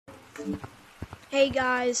Hey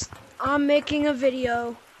guys, I'm making a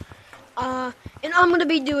video, and I'm gonna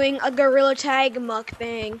be doing a gorilla tag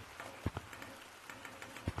mukbang.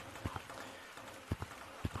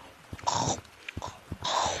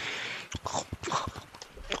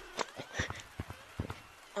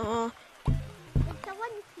 Can someone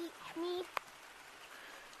teach me?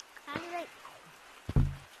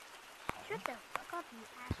 Shut the fuck up, you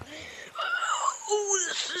asshole. Oh,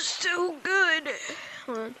 this is so good.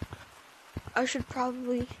 Hold on. I should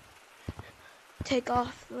probably take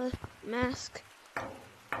off the mask.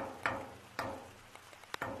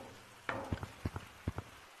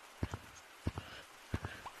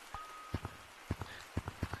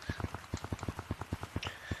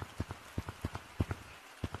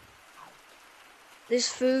 This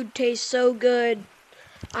food tastes so good.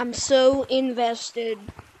 I'm so invested.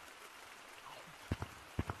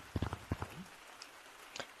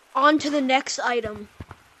 On to the next item.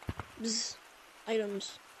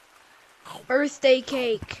 Items. Birthday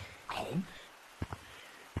cake.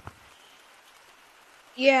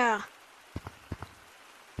 Yeah.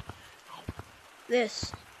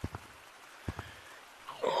 This.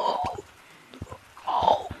 What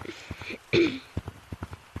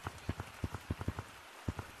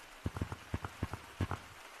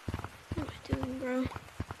am I doing, bro?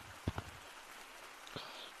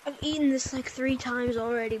 I've eaten this like 3 times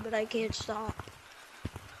already, but I can't stop.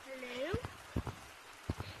 Hello?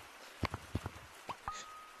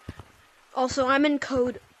 Also, I'm in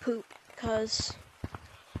code poop, because,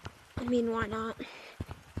 I mean, why not?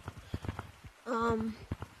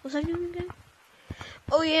 What's I doing again?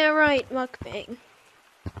 Oh yeah, right, mukbang.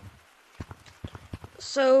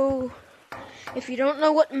 So, if you don't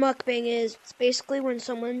know what mukbang is, it's basically when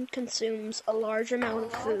someone consumes a large amount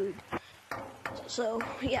of food. So,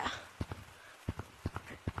 yeah.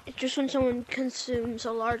 It's just when someone consumes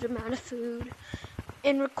a large amount of food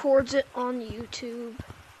and records it on YouTube.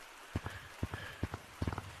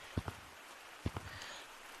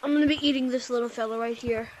 I'm gonna be eating this little fella right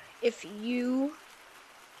here. If you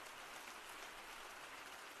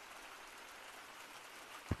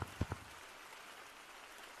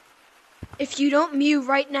don't mute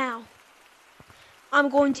right now, I'm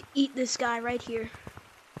going to eat this guy right here.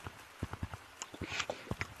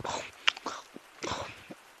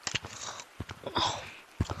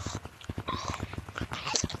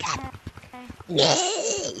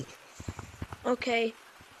 Okay,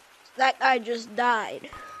 that guy just died.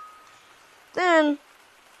 Then,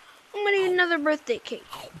 I'm gonna eat another birthday cake.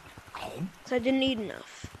 So I didn't eat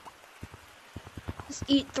enough. Let's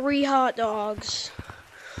eat 3 hot dogs.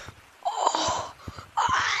 Oh.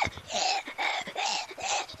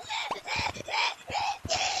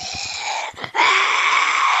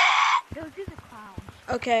 Go to the clown.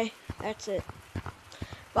 Okay, that's it.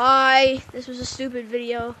 Bye. This was a stupid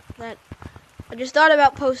video that I just thought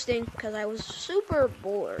about posting because I was super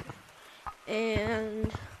bored.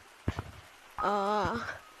 And, I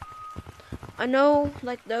know,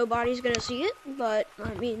 like, nobody's gonna see it, but,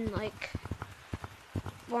 I mean, like,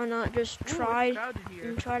 why not just try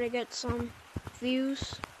and try to get some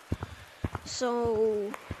views?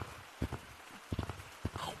 So,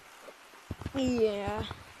 yeah.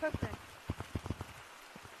 Perfect.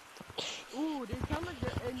 Ooh, they sound like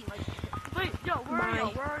they're in like. Wait, yo, where are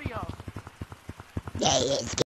y'all? Where are y'all?